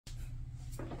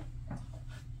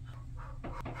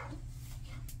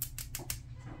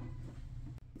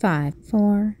5,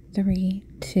 4, 3,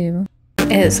 2.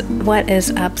 What is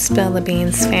up, Spill the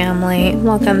Beans family?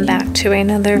 Welcome back to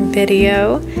another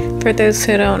video. For those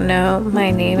who don't know, my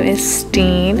name is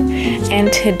Steen,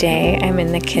 and today I'm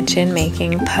in the kitchen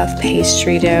making puff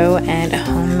pastry dough and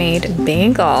homemade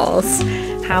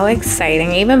bagels. How exciting!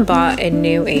 I even bought a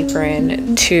new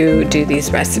apron to do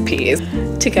these recipes.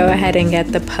 To go ahead and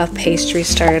get the puff pastry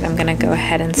started, I'm gonna go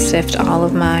ahead and sift all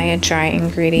of my dry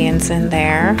ingredients in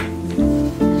there.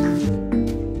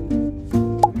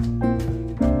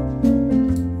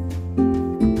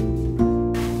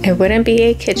 It wouldn't be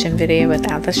a kitchen video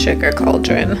without the sugar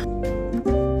cauldron.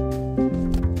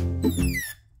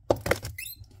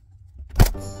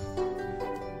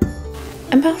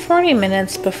 About 40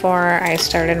 minutes before I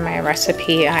started my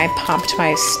recipe, I popped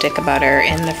my stick of butter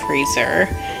in the freezer,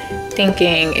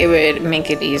 thinking it would make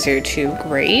it easier to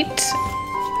grate.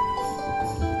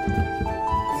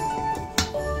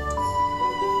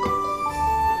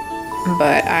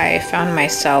 But I found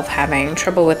myself having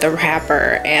trouble with the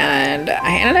wrapper, and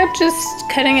I ended up just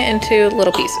cutting it into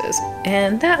little pieces,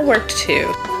 and that worked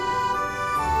too.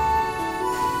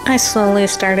 I slowly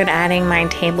started adding my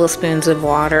tablespoons of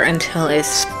water until it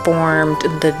formed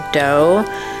the dough.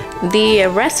 The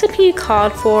recipe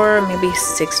called for maybe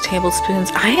 6 tablespoons.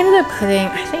 I ended up putting,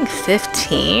 I think,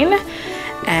 15.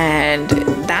 And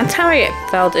that's how I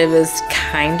felt. It was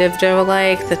kind of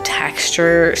dough-like. The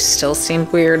texture still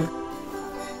seemed weird.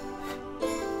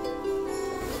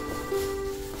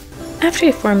 After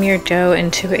you form your dough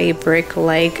into a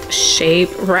brick-like shape,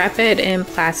 wrap it in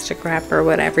plastic wrap or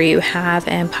whatever you have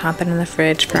and pop it in the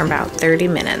fridge for about 30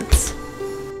 minutes.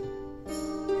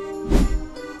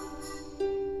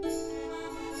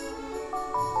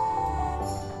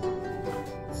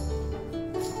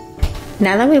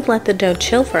 Now that we've let the dough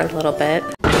chill for a little bit.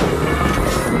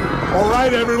 All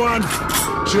right, everyone,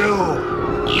 chill.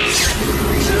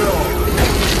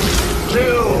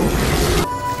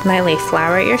 Lightly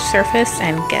flour your surface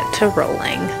and get to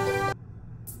rolling.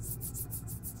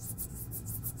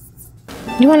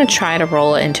 You want to try to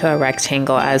roll it into a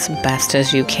rectangle as best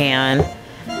as you can,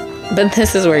 but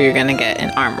this is where you're going to get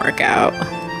an arm workout.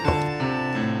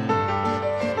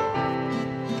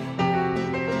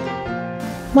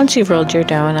 Once you've rolled your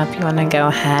dough up, you want to go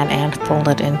ahead and fold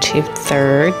it into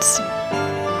thirds.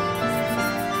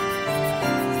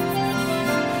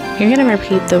 You're going to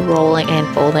repeat the rolling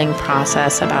and folding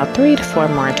process about 3 to 4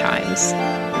 more times.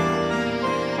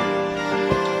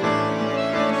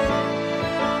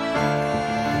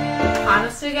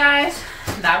 Honestly, guys,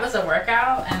 that was a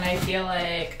workout, and I feel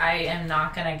like I am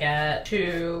not going to get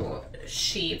 2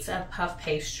 sheets of puff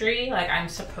pastry like I'm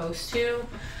supposed to.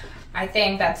 I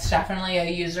think that's definitely a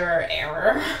user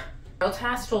error. The real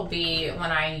test will be when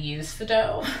I use the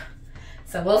dough,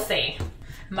 so we'll see.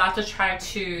 I'm about to try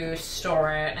to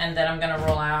store it, and then I'm gonna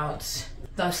roll out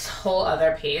this whole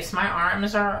other piece. My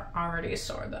arms are already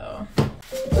sore though.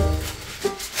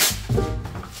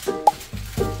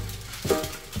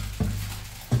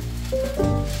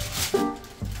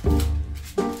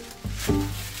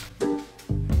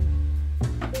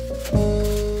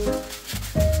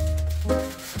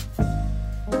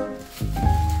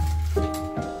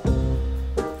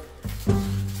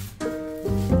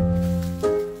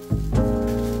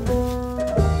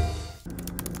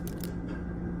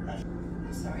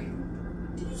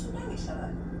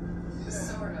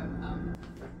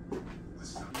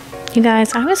 You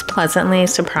guys, I was pleasantly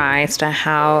surprised at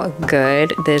how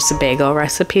good this bagel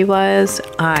recipe was.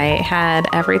 I had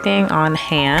everything on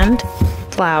hand: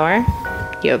 flour,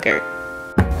 yogurt,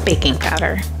 baking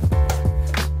powder.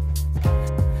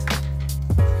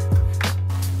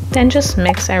 Then just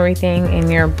mix everything in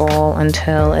your bowl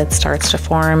until it starts to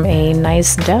form a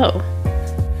nice dough.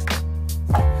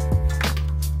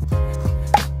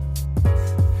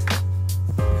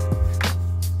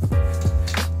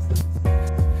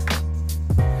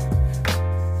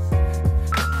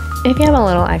 If you have a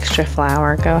little extra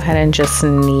flour, go ahead and just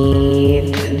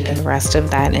knead the rest of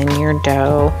that in your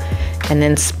dough, and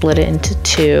then split it into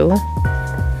 2.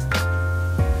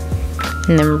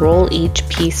 And then roll each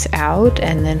piece out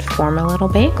and then form a little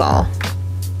bagel.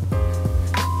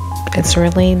 It's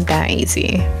really that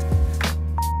easy.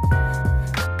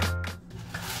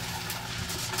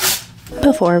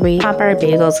 Before we pop our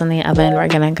bagels in the oven, we're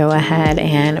gonna go ahead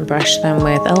and brush them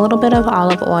with a little bit of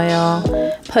olive oil.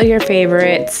 Put your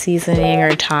favorite seasoning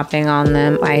or topping on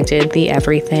them. I did the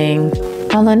everything.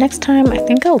 Although next time, I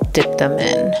think I'll dip them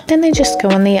in. Then they just go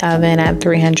in the oven at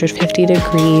 350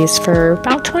 degrees for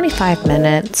about 25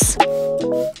 minutes.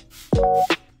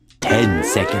 10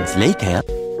 seconds later.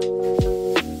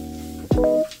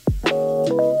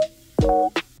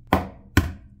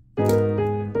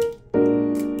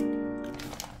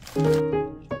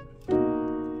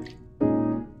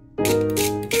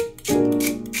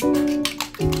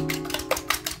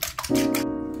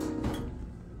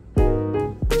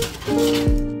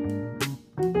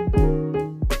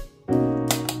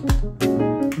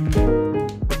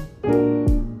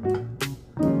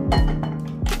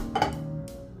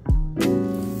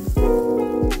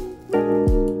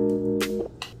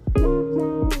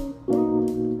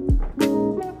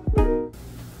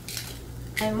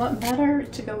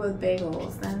 with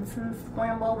bagels than some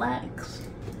scrambled eggs.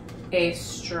 A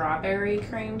strawberry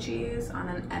cream cheese on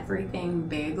an everything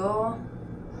bagel.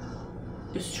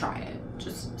 Just try it.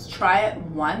 Just try it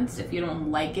once. If you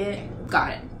don't like it,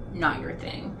 got it. Not your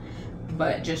thing.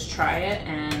 But just try it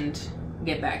and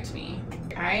get back to me.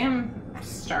 I am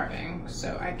starving,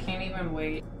 so I can't even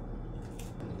wait.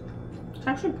 It's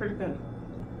actually pretty good.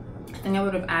 I think I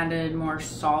would have added more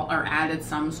salt, or added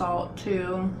some salt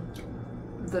to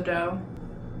the dough.